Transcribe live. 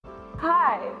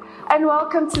Hi, and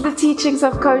welcome to the teachings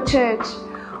of Co-Church.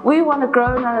 We want to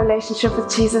grow in our relationship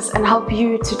with Jesus and help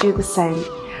you to do the same.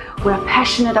 We are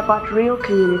passionate about real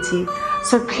community,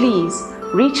 so please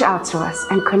reach out to us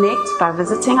and connect by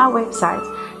visiting our website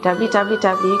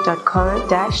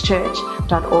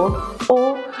www.co-church.org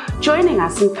or joining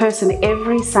us in person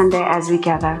every Sunday as we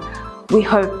gather. We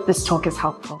hope this talk is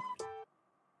helpful.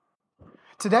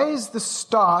 Today is the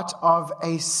start of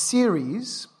a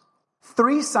series,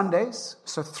 3 Sundays,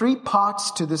 so 3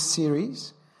 parts to this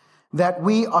series, that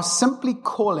we are simply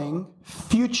calling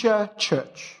Future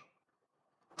Church.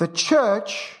 The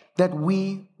church that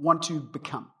we want to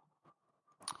become.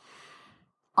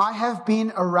 I have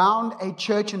been around a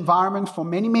church environment for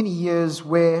many, many years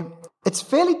where it's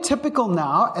fairly typical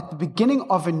now at the beginning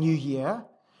of a new year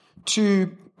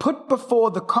to put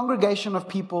before the congregation of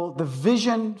people the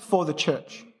vision for the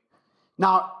church.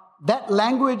 Now, that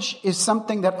language is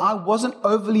something that I wasn't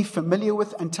overly familiar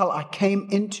with until I came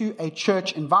into a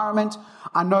church environment.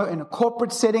 I know in a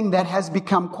corporate setting that has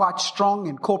become quite strong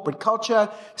in corporate culture,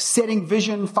 setting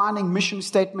vision, finding mission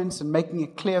statements and making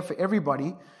it clear for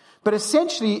everybody. But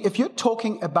essentially, if you're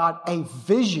talking about a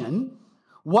vision,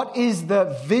 what is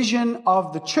the vision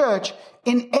of the church?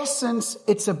 In essence,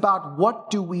 it's about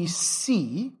what do we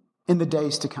see in the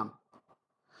days to come.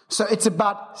 So it's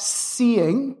about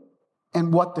seeing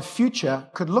and what the future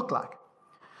could look like.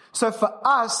 So for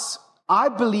us, I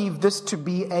believe this to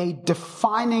be a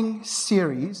defining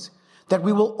series that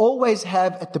we will always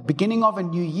have at the beginning of a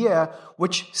new year,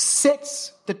 which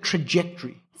sets the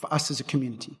trajectory for us as a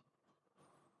community.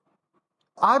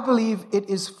 I believe it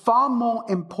is far more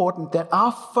important that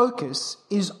our focus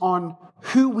is on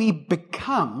who we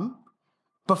become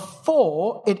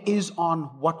before it is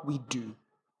on what we do.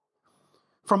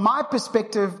 From my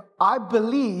perspective, I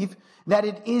believe that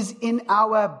it is in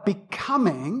our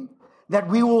becoming that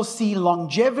we will see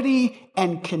longevity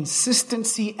and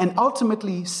consistency and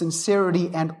ultimately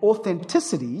sincerity and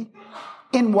authenticity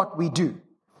in what we do.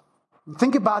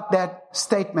 Think about that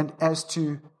statement as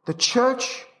to the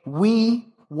church we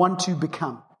want to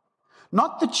become.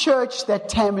 Not the church that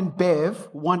Tam and Bev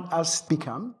want us to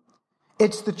become.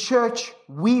 It's the church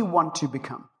we want to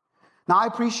become. Now, I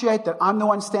appreciate that I'm the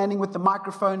one standing with the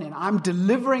microphone and I'm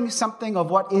delivering something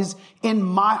of what is in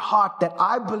my heart that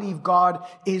I believe God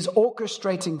is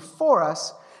orchestrating for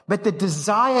us. But the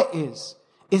desire is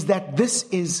that this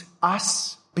is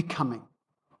us becoming.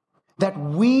 That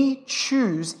we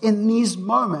choose in these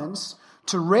moments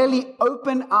to really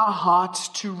open our hearts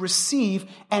to receive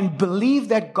and believe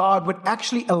that God would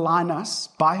actually align us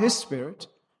by His Spirit.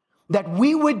 That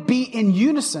we would be in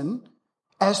unison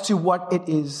as to what it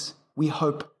is we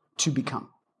hope to become.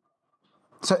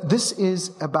 So this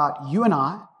is about you and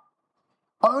I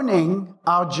owning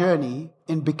our journey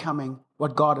in becoming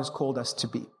what God has called us to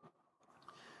be.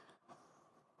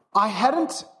 I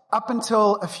hadn't, up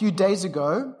until a few days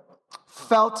ago,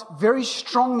 felt very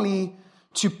strongly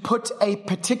to put a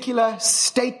particular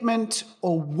statement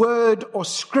or word or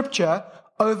scripture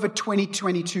over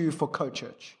 2022 for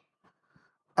Co-Church.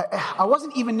 I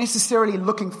wasn't even necessarily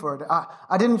looking for it.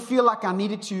 I didn't feel like I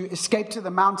needed to escape to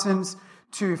the mountains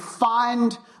to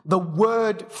find the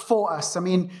word for us. I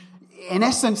mean, in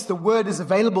essence, the word is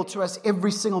available to us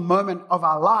every single moment of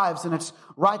our lives, and it's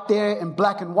right there in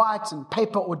black and white and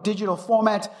paper or digital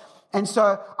format. And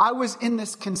so I was in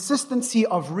this consistency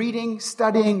of reading,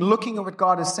 studying, looking at what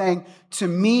God is saying to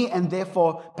me and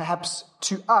therefore perhaps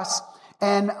to us.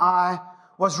 And I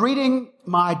was reading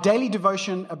my daily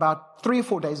devotion about 3 or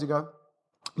 4 days ago.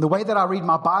 The way that I read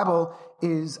my Bible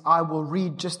is I will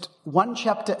read just 1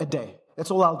 chapter a day. That's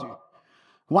all I'll do.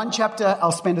 1 chapter,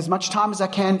 I'll spend as much time as I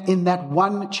can in that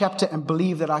 1 chapter and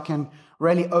believe that I can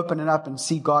really open it up and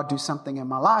see God do something in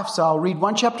my life. So I'll read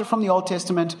 1 chapter from the Old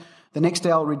Testament. The next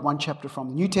day I'll read 1 chapter from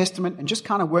the New Testament and just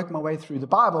kind of work my way through the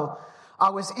Bible.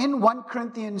 I was in 1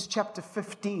 Corinthians chapter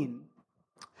 15.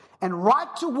 And right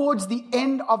towards the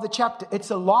end of the chapter, it's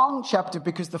a long chapter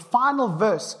because the final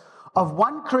verse of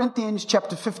 1 Corinthians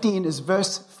chapter 15 is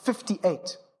verse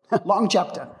 58. Long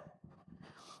chapter.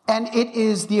 And it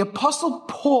is the Apostle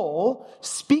Paul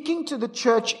speaking to the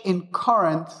church in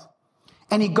Corinth.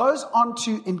 And he goes on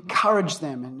to encourage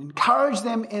them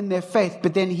in their faith.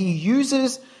 But then he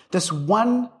uses this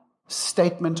one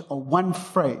statement or one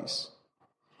phrase.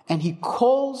 And he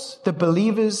calls the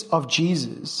believers of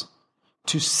Jesus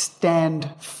to stand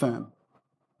firm.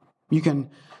 You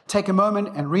can take a moment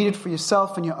and read it for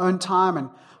yourself in your own time and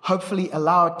hopefully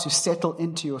allow it to settle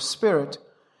into your spirit.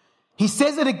 He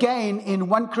says it again in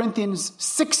 1 Corinthians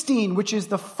 16, which is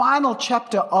the final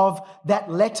chapter of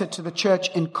that letter to the church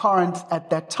in Corinth at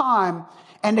that time.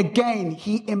 and again,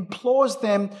 he implores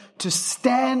them to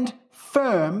stand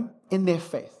firm in their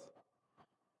faith.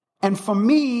 And for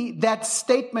me, that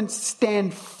statement,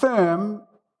 stand firm,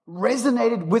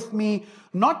 resonated with me,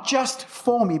 not just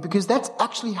for me, because that's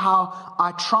actually how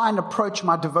I try and approach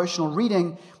my devotional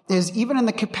reading, is even in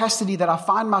the capacity that I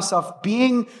find myself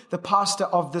being the pastor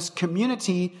of this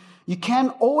community, you can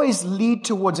always lead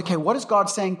towards, okay, what is God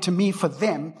saying to me for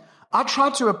them? I try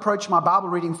to approach my Bible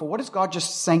reading for what is God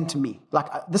just saying to me? Like,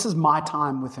 this is my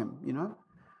time with him, you know?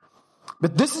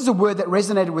 But this is a word that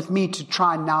resonated with me to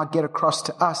try and now get across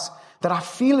to us, that I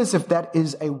feel as if that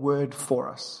is a word for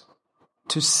us,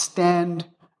 to stand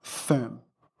firm.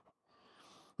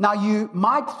 Now, you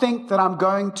might think that I'm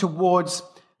going towards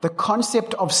the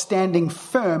concept of standing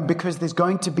firm because there's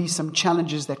going to be some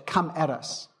challenges that come at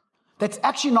us. That's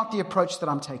actually not the approach that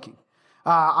I'm taking.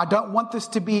 I don't want this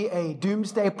to be a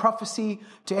doomsday prophecy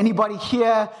to anybody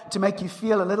here to make you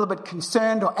feel a little bit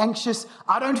concerned or anxious.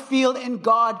 I don't feel in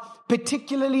God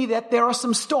particularly that there are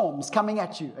some storms coming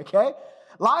at you, okay?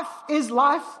 Life is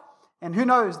life, and who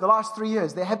knows, the last 3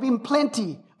 years, there have been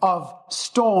plenty of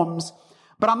storms,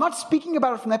 but I'm not speaking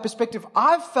about it from that perspective.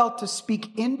 I've felt to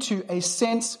speak into a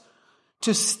sense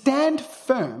to stand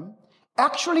firm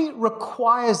actually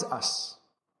requires us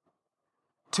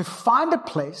to find a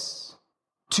place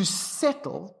to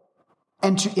settle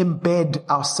and to embed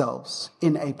ourselves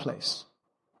in a place.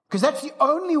 Because that's the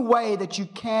only way that you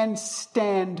can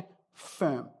stand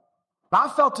firm. I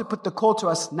felt to put the call to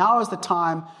us, now is the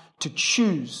time to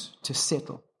choose to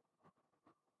settle.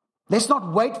 Let's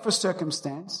not wait for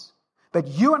circumstance, but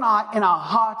you and I, in our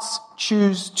hearts,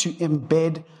 choose to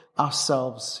embed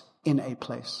ourselves in a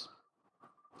place.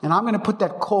 And I'm going to put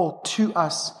that call to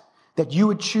us that you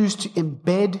would choose to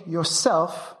embed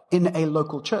yourself in a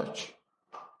local church.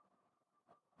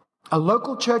 A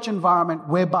local church environment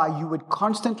whereby you would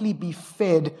constantly be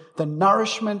fed the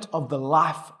nourishment of the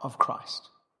life of Christ.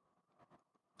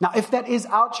 Now, if that is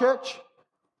our church,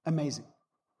 amazing.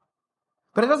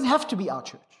 But it doesn't have to be our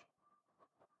church.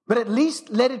 But at least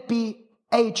let it be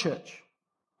a church.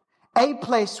 A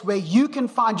place where you can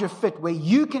find your fit, where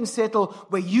you can settle,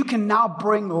 where you can now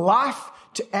bring life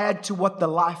to add to what the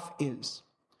life is.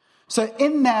 So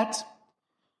in that,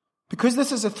 because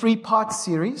this is a 3-part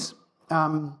series,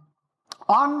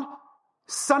 on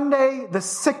Sunday, the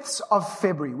 6th of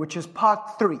February, which is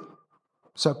part 3.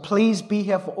 So please be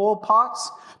here for all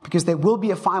parts, because there will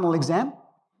be a final exam.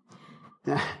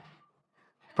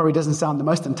 Probably doesn't sound the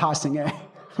most enticing, eh?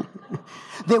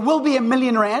 There will be R1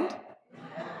 million.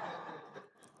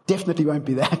 Definitely won't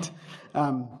be that.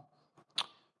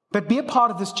 But be a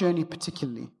part of this journey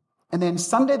particularly. And then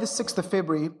Sunday, the 6th of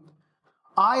February,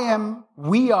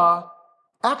 we are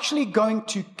actually going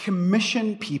to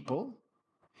commission people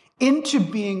into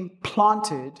being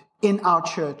planted in our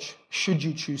church, should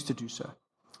you choose to do so.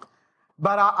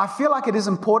 But I feel like it is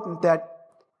important that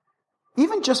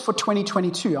even just for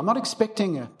 2022, I'm not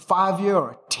expecting a 5-year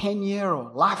or a 10-year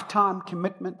or lifetime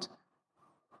commitment,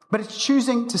 but it's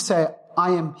choosing to say,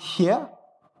 I am here,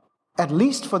 at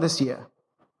least for this year.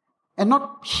 And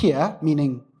not here,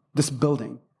 meaning this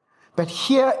building, but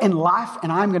here in life,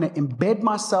 and I'm going to embed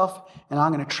myself, and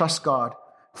I'm going to trust God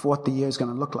for what the year is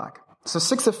going to look like. So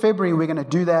 6th of February, we're going to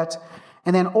do that.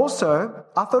 And then also,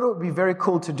 I thought it would be very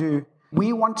cool to do,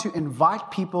 we want to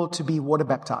invite people to be water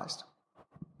baptized.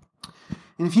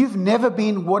 And if you've never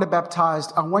been water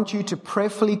baptized, I want you to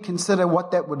prayerfully consider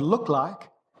what that would look like,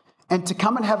 and to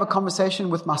come and have a conversation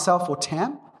with myself or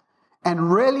Tam,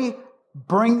 and really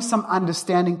bring some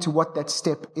understanding to what that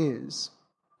step is.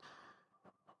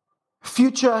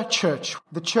 Future church,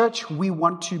 the church we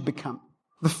want to become.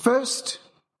 The first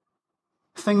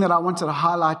thing that I wanted to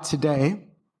highlight today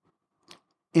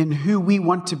in who we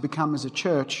want to become as a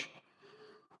church,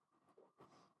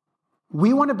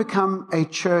 we want to become a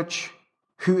church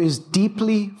who is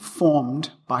deeply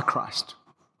formed by Christ.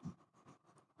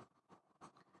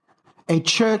 A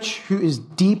church who is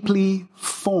deeply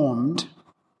formed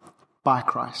by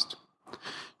Christ.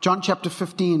 John chapter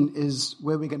 15 is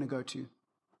where we're going to go to.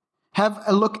 Have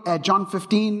a look at John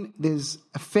 15. There's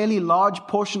a fairly large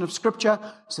portion of scripture,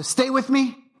 so stay with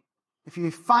me. If you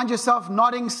find yourself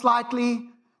nodding slightly,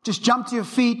 just jump to your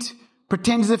feet,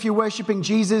 pretend as if you're worshiping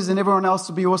Jesus and everyone else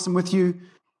will be awesome with you.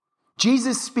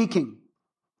 Jesus speaking.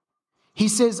 He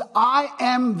says, I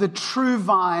am the true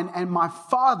vine and my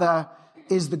Father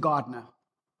is the gardener.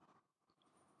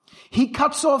 He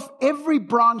cuts off every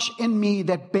branch in me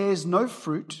that bears no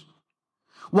fruit,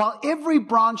 while every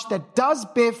branch that does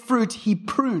bear fruit, he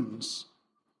prunes,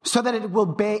 so that it will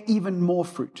bear even more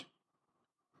fruit.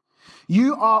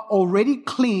 You are already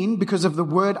clean because of the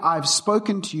word I've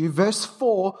spoken to you. Verse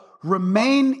 4,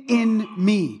 remain in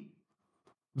me.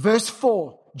 Verse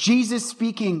 4, Jesus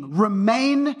speaking,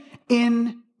 remain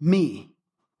in me.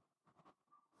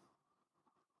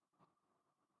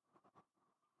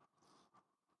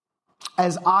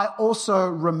 As I also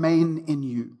remain in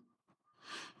you.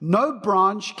 No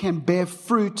branch can bear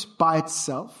fruit by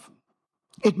itself.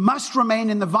 It must remain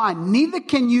in the vine. Neither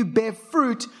can you bear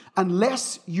fruit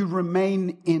unless you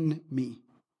remain in me.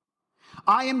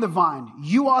 I am the vine.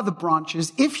 You are the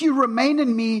branches. If you remain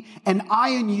in me and I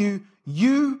in you,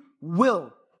 you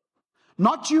will.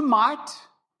 Not you might,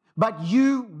 but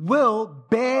you will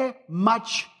bear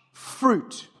much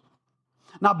fruit.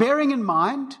 Now, bearing in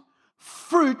mind,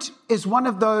 fruit is one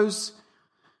of those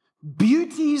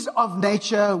beauties of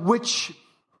nature which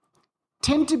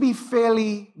tend to be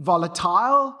fairly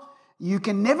volatile. You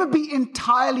can never be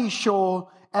entirely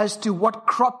sure as to what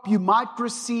crop you might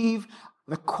receive,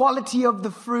 the quality of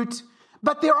the fruit,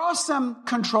 but there are some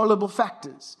controllable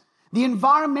factors. The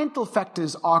environmental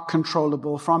factors are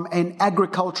controllable from an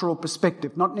agricultural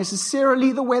perspective, not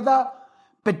necessarily the weather,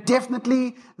 but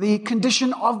definitely the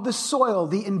condition of the soil,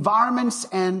 the environments,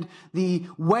 and the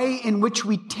way in which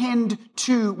we tend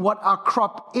to what our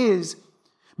crop is.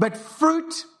 But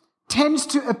fruit tends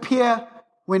to appear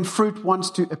when fruit wants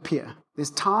to appear.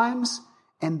 There's times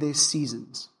and there's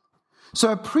seasons.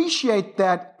 So appreciate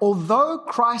that although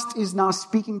Christ is now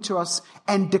speaking to us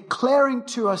and declaring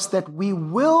to us that we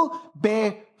will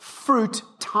bear fruit,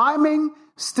 timing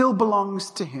still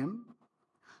belongs to him.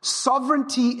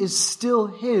 Sovereignty is still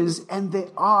his, and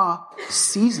there are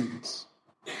seasons.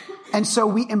 And so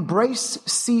we embrace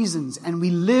seasons and we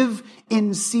live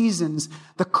in seasons.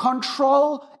 The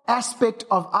control aspect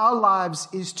of our lives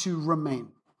is to remain.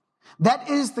 That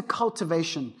is the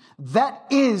cultivation. That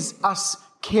is us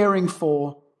caring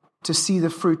for to see the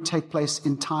fruit take place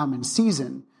in time and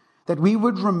season, that we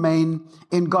would remain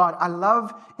in God. I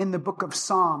love in the book of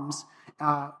Psalms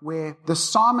where the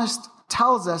psalmist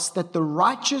tells us that the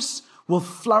righteous will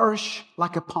flourish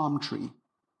like a palm tree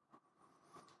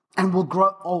and will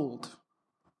grow old.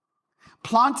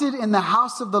 Planted in the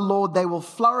house of the Lord, they will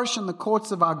flourish in the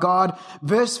courts of our God.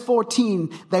 Verse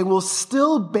 14, they will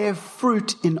still bear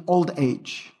fruit in old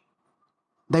age.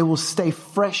 They will stay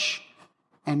fresh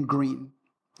and green.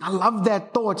 I love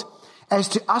that thought as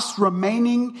to us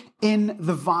remaining in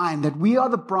the vine, that we are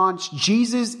the branch,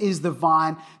 Jesus is the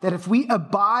vine, that if we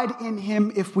abide in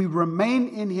him, if we remain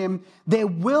in him, there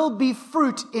will be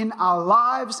fruit in our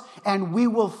lives, and we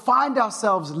will find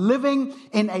ourselves living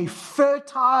in a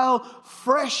fertile,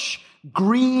 fresh,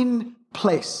 green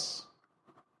place.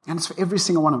 And it's for every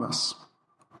single one of us.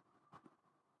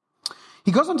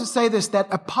 He goes on to say this, that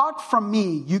apart from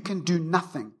me, you can do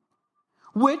nothing,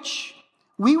 which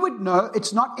we would know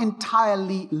it's not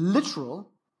entirely literal,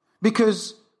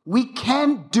 because we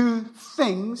can do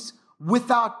things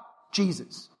without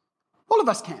Jesus. All of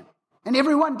us can, and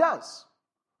everyone does.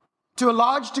 To a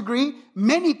large degree,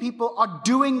 many people are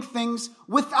doing things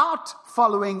without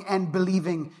following and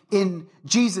believing in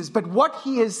Jesus. But what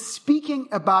he is speaking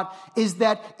about is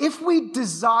that if we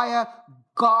desire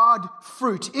God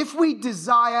fruit, if we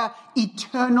desire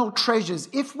eternal treasures,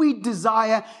 if we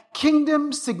desire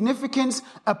kingdom significance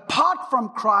apart from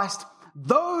Christ,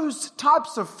 those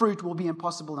types of fruit will be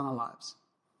impossible in our lives.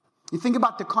 You think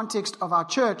about the context of our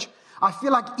church. I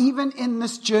feel like even in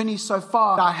this journey so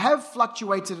far, I have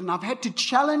fluctuated and I've had to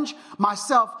challenge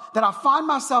myself, that I find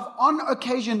myself on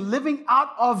occasion living out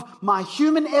of my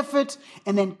human effort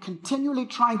and then continually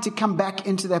trying to come back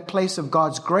into that place of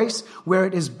God's grace where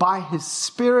it is by his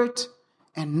Spirit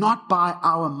and not by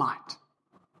our might.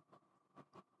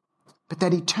 But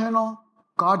that eternal,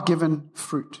 God-given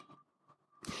fruit.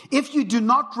 If you do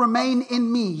not remain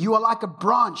in me, you are like a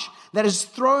branch that is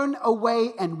thrown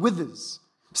away and withers.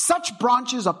 Such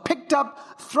branches are picked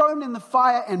up, thrown in the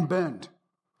fire, and burned.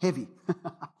 Heavy.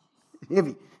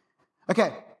 Heavy.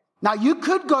 Okay. Now you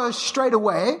could go straight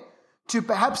away to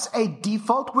perhaps a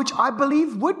default, which I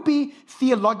believe would be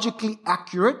theologically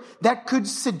accurate, that could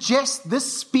suggest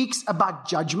this speaks about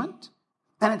judgment,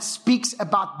 and it speaks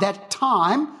about that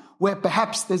time where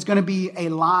perhaps there's going to be a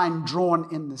line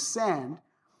drawn in the sand.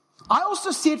 I also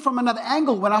see it from another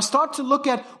angle when I start to look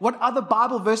at what other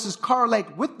Bible verses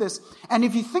correlate with this. And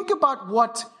if you think about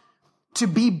what to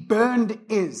be burned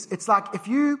is, it's like if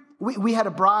we had a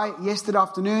braai yesterday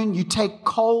afternoon, you take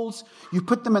coals, you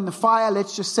put them in the fire.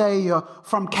 Let's just say you're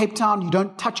from Cape Town, you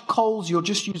don't touch coals, you'll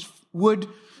just use wood.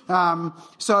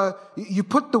 So you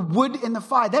put the wood in the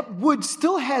fire. That wood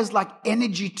still has like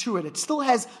energy to it. It still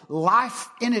has life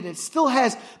in it. It still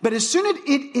has, but as soon as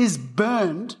it is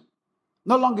burned,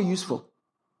 no longer useful,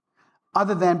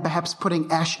 other than perhaps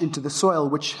putting ash into the soil,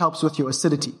 which helps with your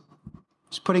acidity.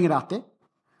 Just putting it out there.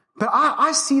 But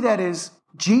I see that as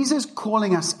Jesus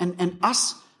calling us and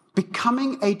us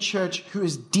becoming a church who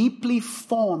is deeply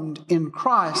formed in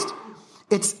Christ.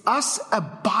 It's us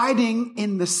abiding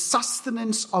in the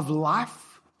sustenance of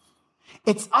life.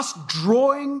 It's us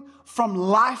drawing from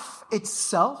life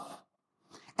itself.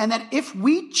 And that if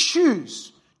we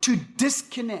choose to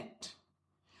disconnect,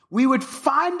 we would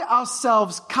find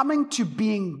ourselves coming to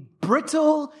being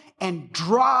brittle and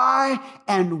dry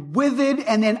and withered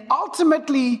and then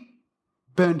ultimately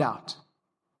burned out.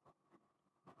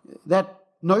 That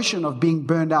notion of being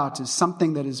burned out is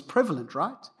something that is prevalent,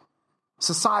 right?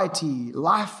 Society,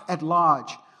 life at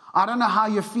large. I don't know how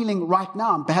you're feeling right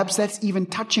now. And perhaps that's even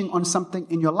touching on something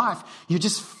in your life. You're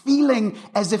just feeling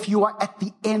as if you are at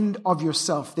the end of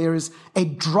yourself. There is a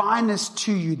dryness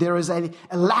to you. There is a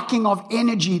lacking of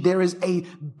energy. There is a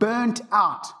burnt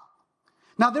out.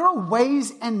 Now, there are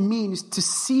ways and means to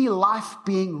see life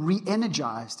being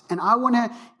re-energized. And I want to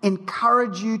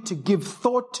encourage you to give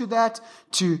thought to that,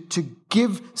 to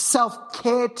give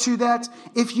self-care to that.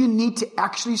 If you need to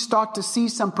actually start to see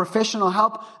some professional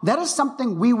help, that is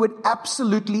something we would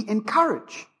absolutely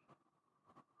encourage.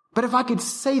 But if I could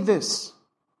say this,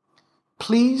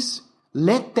 please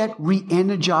let that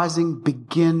re-energizing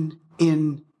begin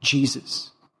in Jesus.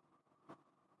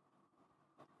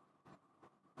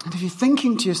 And if you're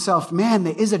thinking to yourself, man,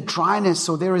 there is a dryness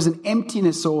or there is an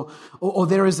emptiness or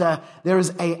there is a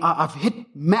I've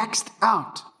hit maxed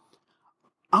out.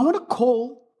 I want to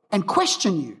call and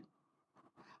question you.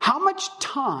 How much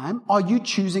time are you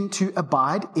choosing to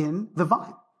abide in the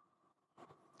vine?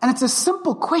 And it's a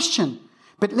simple question,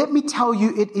 but let me tell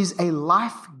you, it is a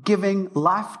life-giving,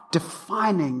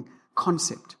 life-defining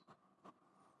concept.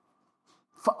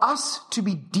 For us to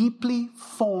be deeply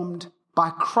formed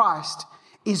by Christ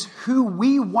is who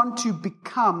we want to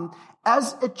become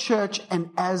as a church and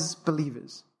as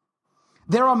believers.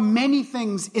 There are many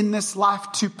things in this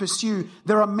life to pursue.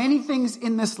 There are many things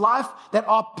in this life that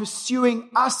are pursuing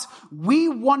us. We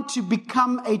want to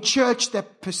become a church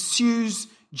that pursues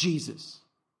Jesus.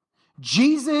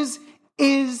 Jesus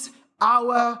is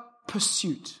our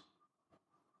pursuit.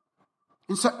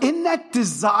 And so in that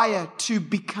desire to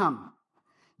become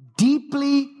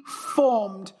deeply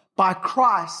formed by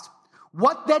Christ,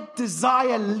 what that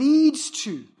desire leads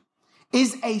to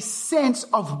is a sense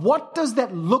of what does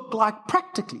that look like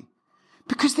practically?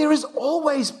 Because there is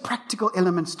always practical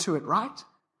elements to it, right?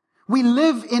 We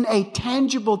live in a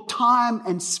tangible time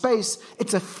and space.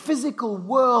 It's a physical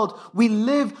world. We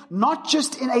live not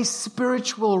just in a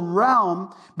spiritual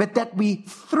realm, but that we,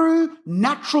 through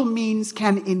natural means,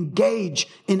 can engage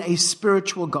in a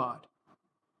spiritual God.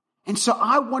 And so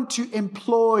I want to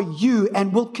implore you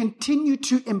and will continue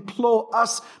to implore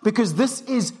us because this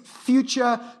is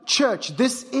future church.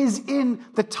 This is in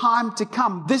the time to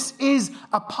come. This is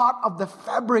a part of the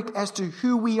fabric as to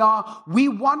who we are. We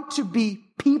want to be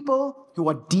people who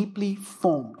are deeply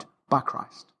formed by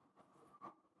Christ.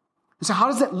 And so how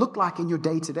does that look like in your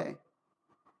day to day?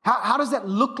 How does that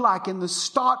look like in the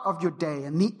start of your day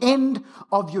and the end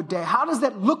of your day? How does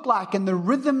that look like in the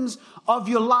rhythms of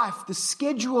your life, the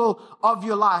schedule of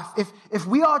your life? If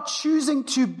we are choosing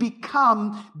to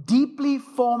become deeply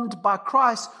formed by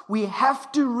Christ, we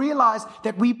have to realize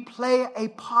that we play a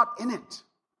part in it.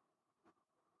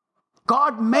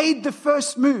 God made the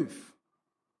first move.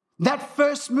 That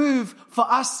first move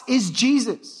for us is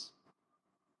Jesus.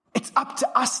 It's up to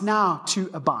us now to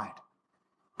abide.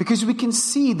 Because we can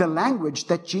see the language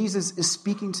that Jesus is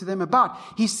speaking to them about.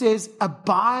 He says,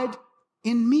 abide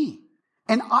in me,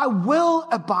 and I will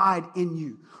abide in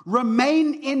you.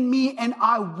 Remain in me, and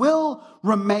I will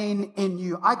remain in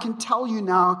you. I can tell you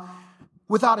now,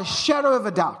 without a shadow of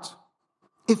a doubt,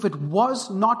 if it was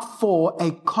not for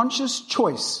a conscious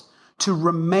choice to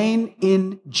remain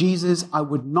in Jesus, I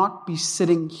would not be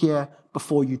sitting here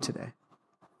before you today.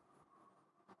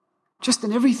 Just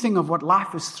in everything of what life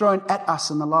has thrown at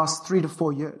us in the last 3 to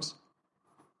 4 years.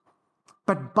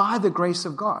 But by the grace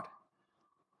of God.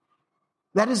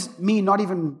 That is me not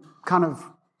even kind of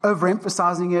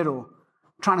overemphasizing it or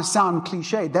trying to sound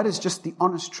cliche. That is just the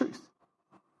honest truth.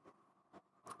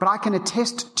 But I can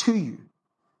attest to you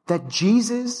that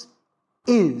Jesus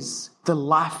is the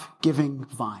life-giving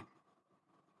vine.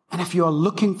 And if you are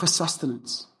looking for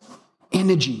sustenance,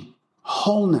 energy,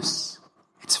 wholeness,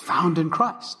 it's found in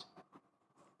Christ.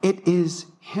 It is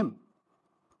Him.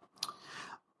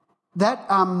 That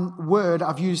word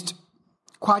I've used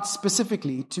quite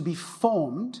specifically, to be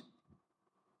formed.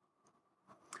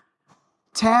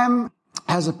 Tam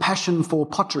has a passion for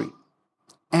pottery.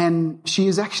 And she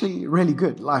is actually really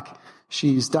good. Like,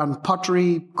 she's done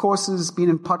pottery courses, been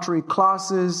in pottery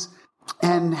classes,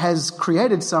 and has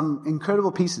created some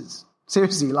incredible pieces.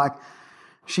 Seriously, like,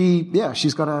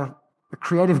 she's got a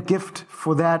creative gift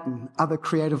for that and other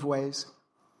creative ways.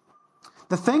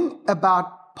 The thing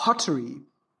about pottery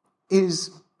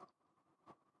is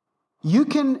you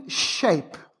can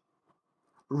shape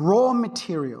raw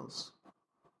materials,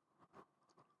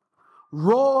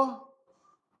 raw,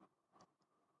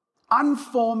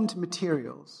 unformed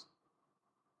materials,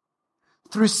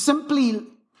 through simply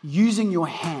using your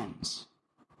hands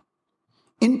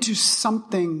into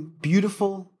something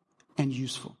beautiful and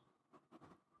useful.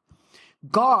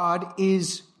 God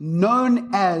is known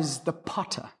as the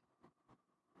potter,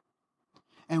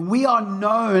 and we are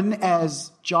known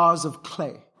as jars of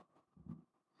clay.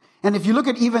 And if you look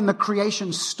at even the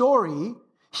creation story,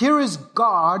 here is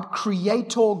God,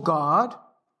 creator God,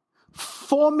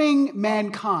 forming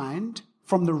mankind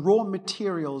from the raw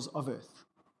materials of earth,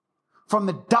 from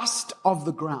the dust of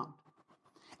the ground,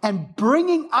 and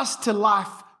bringing us to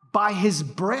life by his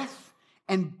breath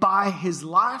and by his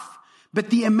life. But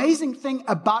the amazing thing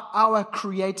about our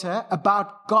Creator,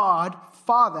 about God,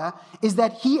 Father, is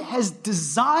that he has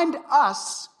designed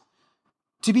us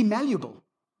to be malleable.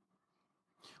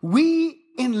 We,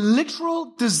 in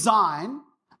literal design,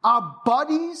 our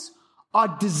bodies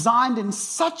are designed in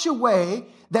such a way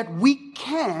that we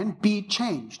can be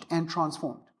changed and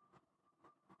transformed.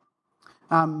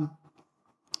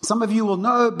 Some of you will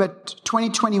know, but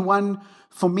 2021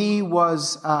 for me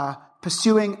was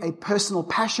pursuing a personal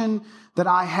passion that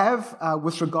I have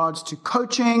with regards to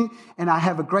coaching. And I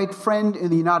have a great friend in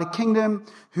the United Kingdom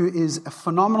who is a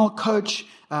phenomenal coach,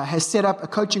 has set up a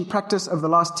coaching practice over the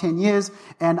last 10 years.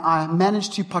 And I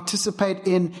managed to participate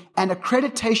in an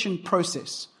accreditation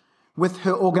process with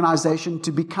her organization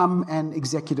to become an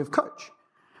executive coach.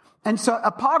 And so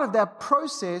a part of that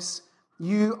process,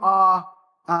 you are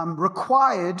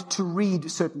required to read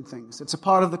certain things. It's a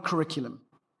part of the curriculum.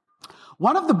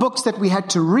 One of the books that we had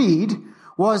to read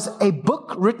was a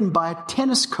book written by a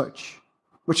tennis coach,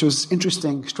 which was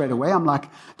interesting straight away. I'm like,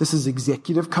 this is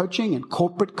executive coaching and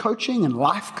corporate coaching and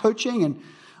life coaching. And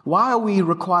why are we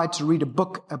required to read a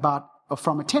book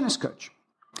from a tennis coach?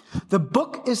 The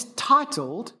book is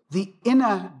titled The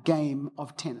Inner Game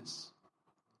of Tennis.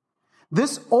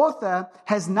 This author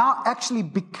has now actually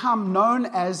become known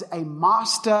as a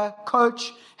master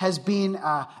coach, has been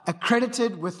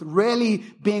accredited with really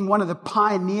being one of the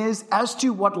pioneers as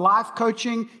to what life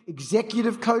coaching,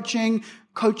 executive coaching,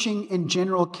 coaching in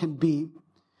general can be.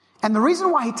 And the reason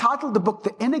why he titled the book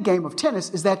The Inner Game of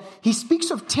Tennis is that he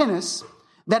speaks of tennis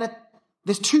that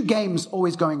there's two games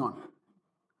always going on.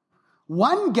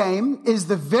 One game is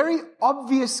the very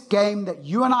obvious game that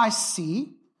you and I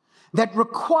see that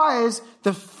requires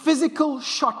the physical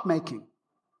shot making.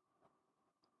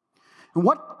 And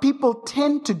what people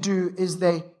tend to do is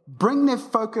they bring their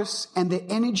focus and their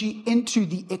energy into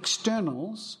the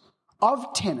externals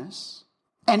of tennis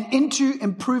and into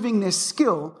improving their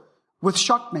skill with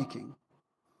shot making.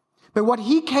 But what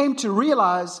he came to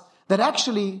realize that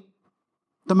actually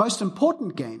the most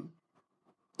important game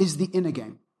is the inner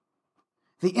game.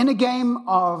 The inner game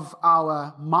of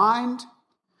our mind,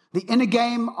 the inner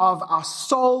game of our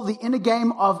soul, the inner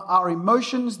game of our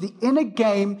emotions, the inner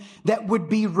game that would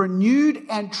be renewed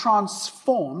and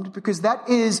transformed, because that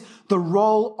is the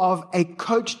role of a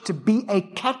coach, to be a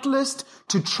catalyst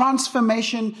to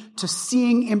transformation, to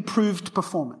seeing improved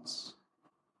performance.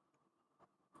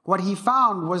 What he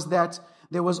found was that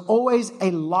there was always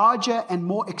a larger and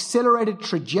more accelerated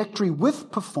trajectory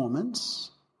with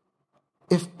performance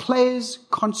if players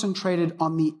concentrated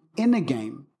on the inner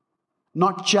game,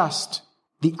 not just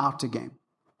the outer game.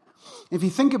 If you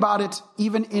think about it,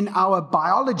 even in our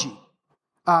biology,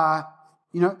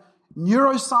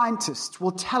 neuroscientists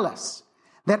will tell us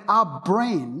that our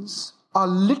brains are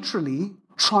literally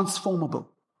transformable.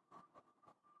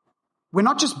 We're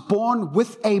not just born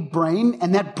with a brain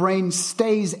and that brain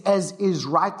stays as is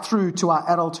right through to our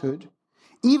adulthood.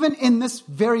 Even in this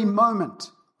very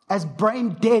moment, as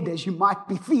brain dead as you might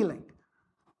be feeling,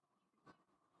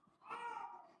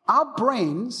 our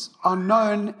brains are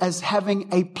known as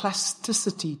having a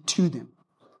plasticity to them,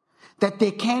 that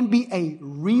there can be a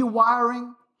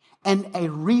rewiring and a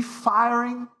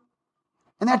refiring,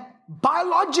 and that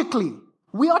biologically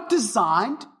we are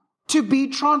designed to be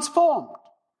transformed.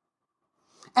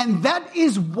 And that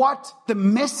is what the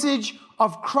message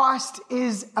of Christ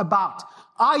is about.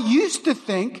 I used to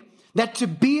think that to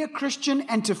be a Christian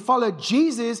and to follow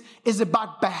Jesus is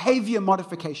about behavior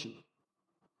modification.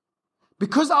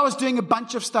 Because I was doing a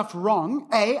bunch of stuff wrong,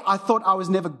 I thought I was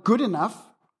never good enough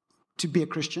to be a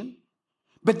Christian.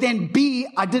 But then B,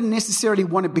 I didn't necessarily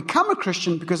want to become a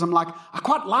Christian because I'm like, I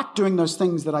quite like doing those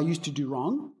things that I used to do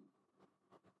wrong.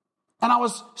 And I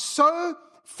was so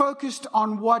focused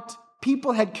on what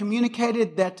people had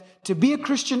communicated that to be a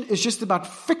Christian is just about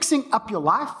fixing up your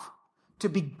life to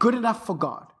be good enough for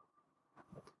God.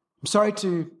 I'm sorry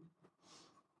to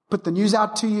put the news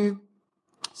out to you.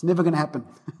 It's never going to happen.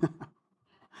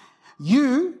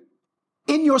 You,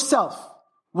 in yourself,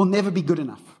 will never be good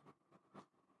enough.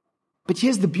 But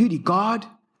here's the beauty. God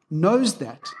knows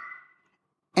that,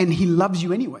 and He loves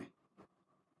you anyway.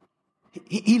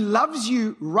 He loves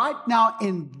you right now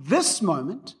in this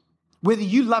moment, whether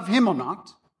you love Him or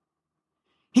not.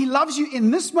 He loves you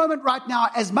in this moment right now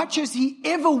as much as He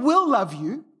ever will love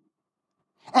you.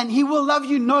 And He will love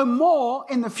you no more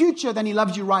in the future than He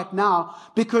loves you right now,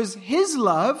 because His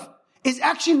love is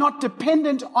actually not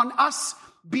dependent on us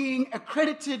being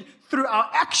accredited through our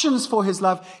actions for His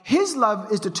love. His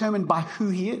love is determined by who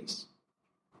He is.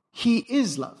 He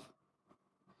is love.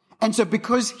 And so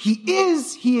because He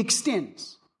is, He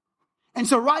extends. And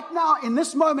so right now, in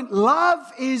this moment, love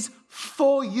is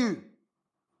for you.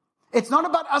 It's not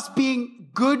about us being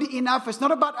good enough. It's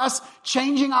not about us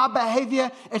changing our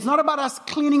behavior. It's not about us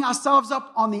cleaning ourselves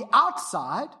up on the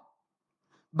outside.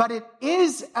 But it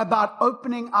is about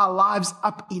opening our lives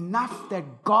up enough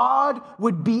that God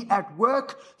would be at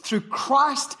work through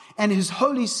Christ and His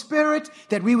Holy Spirit,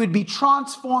 that we would be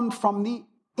transformed from the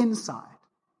inside.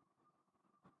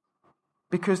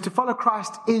 Because to follow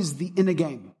Christ is the inner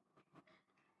game.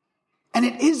 And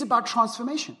it is about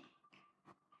transformation.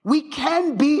 We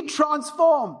can be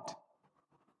transformed.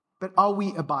 But are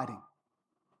we abiding?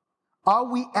 Are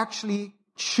we actually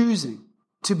choosing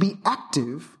to be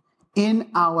active in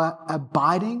our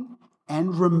abiding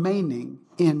and remaining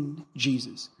in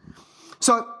Jesus?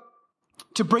 So,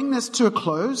 to bring this to a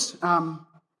close,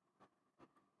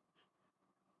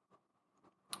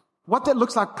 what that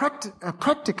looks like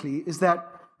practically is that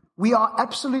we are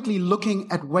absolutely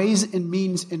looking at ways and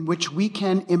means in which we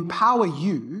can empower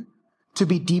you to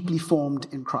be deeply formed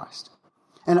in Christ.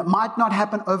 And it might not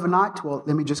happen overnight. Well,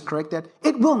 let me just correct that.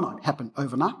 It will not happen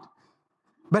overnight.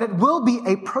 But it will be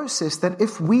a process that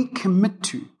if we commit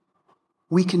to,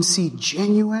 we can see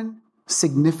genuine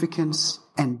significance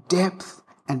and depth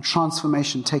and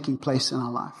transformation taking place in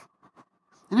our life.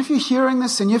 And if you're hearing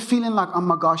this and you're feeling like, oh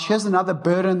my gosh, here's another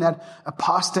burden that a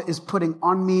pastor is putting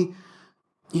on me,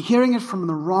 you're hearing it from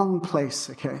the wrong place,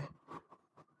 okay?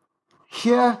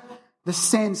 Hear the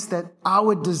sense that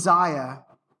our desire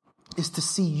is to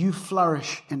see you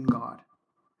flourish in God.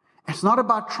 It's not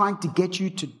about trying to get you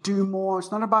to do more.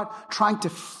 It's not about trying to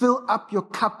fill up your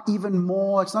cup even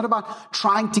more. It's not about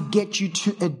trying to get you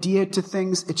to adhere to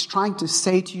things. It's trying to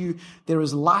say to you, there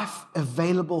is life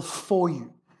available for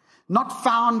you. Not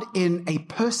found in a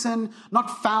person,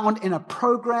 not found in a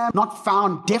program, not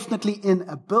found definitely in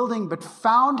a building, but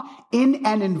found in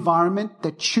an environment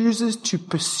that chooses to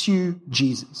pursue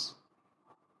Jesus.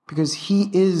 Because He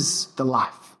is the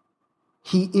life.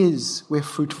 He is where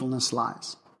fruitfulness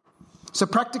lies. So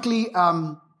practically,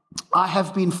 I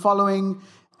have been following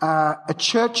a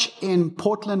church in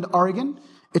Portland, Oregon.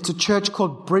 It's a church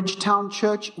called Bridgetown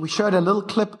Church. We showed a little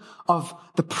clip of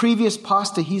the previous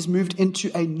pastor. He's moved into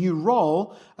a new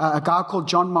role, a guy called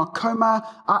John Marcoma.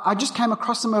 I just came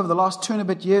across him over the last 2 and a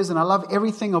bit years, and I love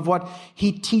everything of what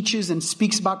he teaches and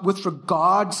speaks about with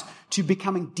regards to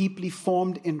becoming deeply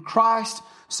formed in Christ.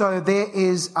 So there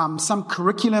is some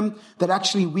curriculum that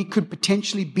actually we could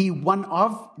potentially be one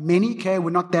of many, okay, we're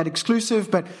not that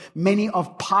exclusive, but many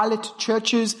of pilot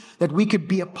churches that we could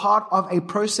be a part of a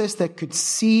process that could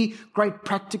see great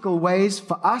practical ways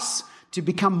for us to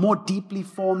become more deeply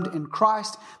formed in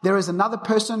Christ. There is another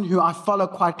person who I follow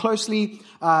quite closely,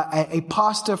 a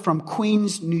pastor from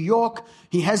Queens, New York.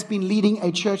 He has been leading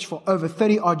a church for over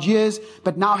 30 odd years,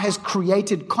 but now has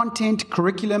created content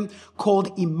curriculum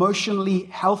called Emotionally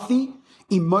Healthy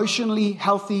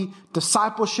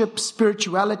Discipleship,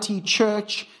 Spirituality,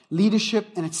 Church, Leadership.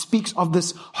 And it speaks of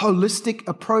this holistic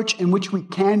approach in which we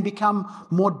can become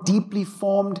more deeply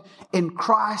formed in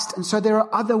Christ. And so there are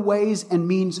other ways and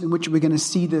means in which we're going to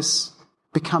see this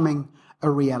becoming a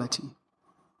reality.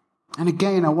 And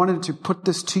again, I wanted to put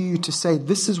this to you to say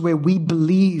this is where we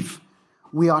believe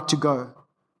we are to go,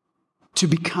 to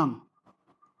become.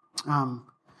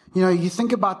 You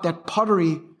think about that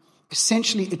pottery.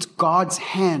 Essentially, it's God's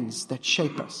hands that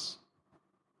shape us.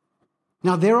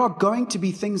 Now, there are going to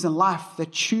be things in life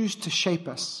that choose to shape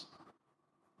us,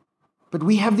 but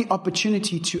we have the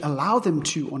opportunity to allow them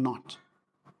to or not.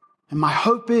 And my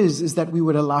hope is that we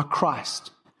would allow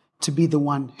Christ to be the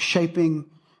one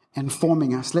shaping and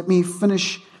forming us. Let me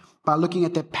finish by looking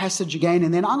at that passage again.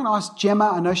 And then I'm going to ask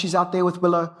Gemma, I know she's out there with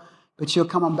Willow, but she'll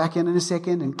come on back in a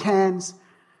second. And Cans,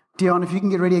 Dion, if you can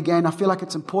get ready again, I feel like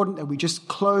it's important that we just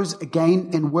close again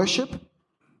in worship.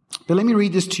 But let me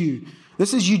read this to you.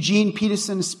 This is Eugene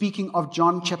Peterson speaking of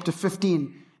John chapter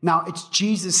 15. Now, it's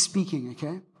Jesus speaking,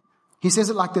 okay? He says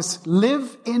it like this: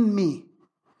 live in me.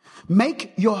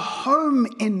 Make your home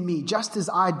in me, just as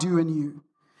I do in you.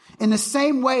 In the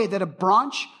same way that a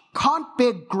branch can't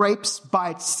bear grapes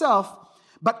by itself,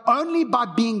 but only by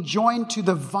being joined to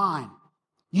the vine.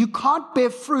 You can't bear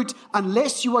fruit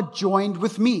unless you are joined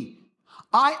with me.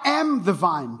 I am the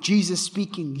vine, Jesus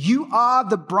speaking. You are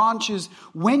the branches.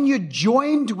 When you're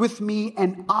joined with me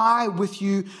and I with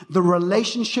you, the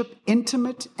relationship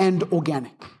intimate and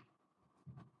organic.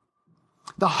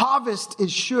 The harvest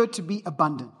is sure to be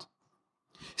abundant.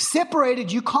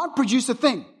 Separated, you can't produce a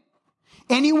thing.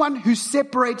 Anyone who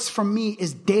separates from me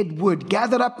is dead wood,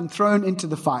 gathered up and thrown into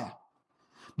the fire.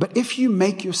 But if you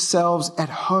make yourselves at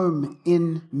home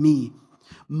in me,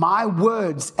 my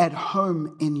words at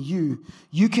home in you,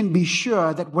 you can be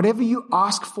sure that whatever you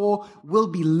ask for will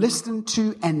be listened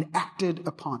to and acted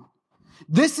upon.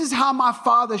 This is how my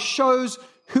Father shows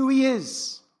who he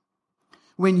is.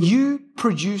 When you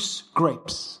produce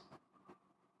grapes,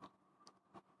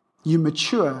 you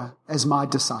mature as my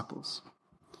disciples.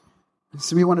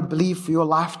 So we want to believe for your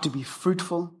life to be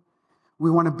fruitful. We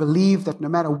want to believe that no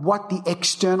matter what the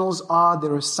externals are,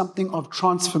 there is something of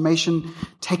transformation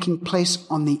taking place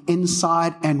on the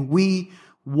inside. And we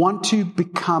want to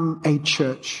become a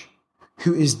church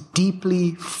who is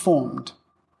deeply formed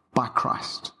by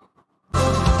Christ.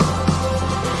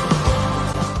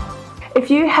 If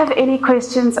you have any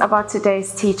questions about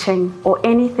today's teaching or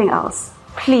anything else,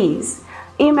 please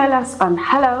email us on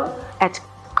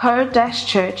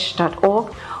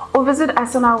hello@co-church.org or visit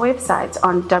us on our website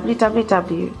on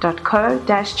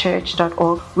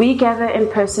www.co-church.org. We gather in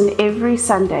person every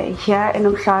Sunday here in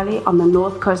Umhlali on the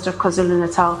north coast of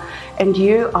KwaZulu-Natal, and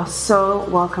you are so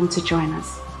welcome to join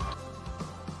us.